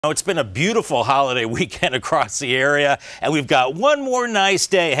It's been a beautiful holiday weekend across the area, and we've got one more nice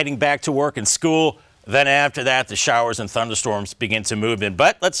day heading back to work and school. Then after that, the showers and thunderstorms begin to move in.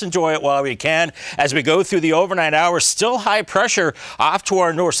 But let's enjoy it while we can. As we go through the overnight hours, still high pressure off to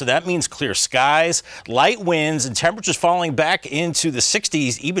our north. So that means clear skies, light winds, and temperatures falling back into the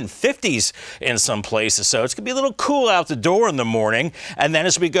 60s, even 50s in some places. So it's going to be a little cool out the door in the morning. And then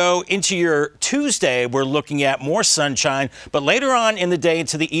as we go into your Tuesday, we're looking at more sunshine. But later on in the day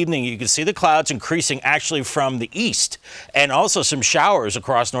into the evening, you can see the clouds increasing actually from the east. And also some showers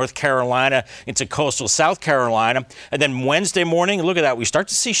across North Carolina into coastal South Carolina. And then Wednesday morning, look at that, we start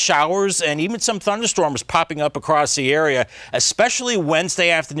to see showers and even some thunderstorms popping up across the area, especially Wednesday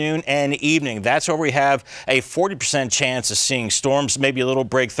afternoon and evening. That's where we have a 40% chance of seeing storms, maybe a little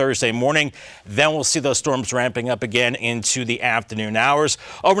break Thursday morning. Then we'll see those storms ramping up again into the afternoon hours.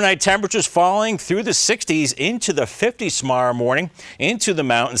 Overnight temperatures falling through the 60s into the 50s tomorrow morning, into the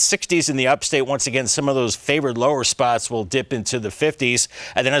mountains. 60s in the upstate. Once again, some of those favored lower spots will dip into the 50s.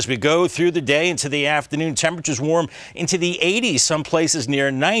 And then as we go through the day into the afternoon, temperatures warm into the 80s, some places near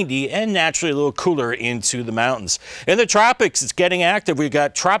 90, and naturally a little cooler into the mountains. In the tropics, it's getting active. We've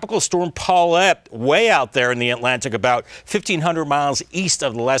got Tropical Storm Paulette way out there in the Atlantic, about 1,500 miles east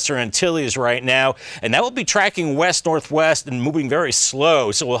of the Lesser Antilles right now, and that will be tracking west-northwest and moving very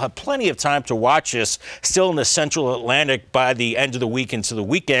slow, so we'll have plenty of time to watch this still in the central Atlantic by the end of the week into the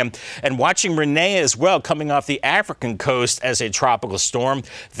weekend. And watching Renee as well, coming off the African coast as a tropical storm.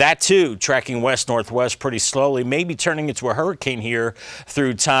 That too tracking west-northwest pretty slowly, maybe turning into a hurricane here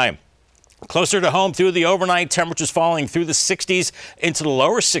through time. Closer to home through the overnight, temperatures falling through the 60s into the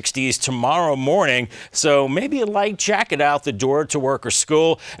lower 60s tomorrow morning. So maybe a light jacket out the door to work or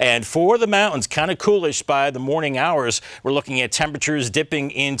school. And for the mountains, kind of coolish by the morning hours. We're looking at temperatures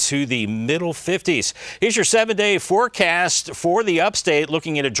dipping into the middle 50s. Here's your 7-day forecast for the upstate,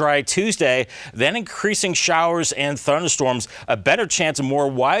 looking at a dry Tuesday, then increasing showers and thunderstorms. A better chance of more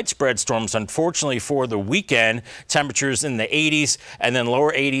widespread storms, unfortunately, for the weekend. Temperatures in the 80s and then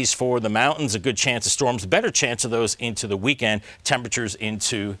lower 80s for the mountains. A good chance of storms, better chance of those into the weekend. Temperatures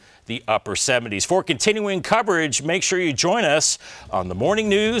into the upper 70s. For continuing coverage, make sure you join us on the morning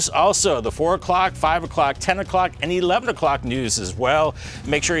news, also the 4 o'clock, 5 o'clock, 10 o'clock, and 11 o'clock news as well.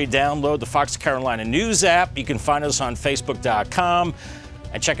 Make sure you download the Fox Carolina News app. You can find us on Facebook.com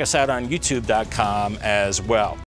and check us out on YouTube.com as well.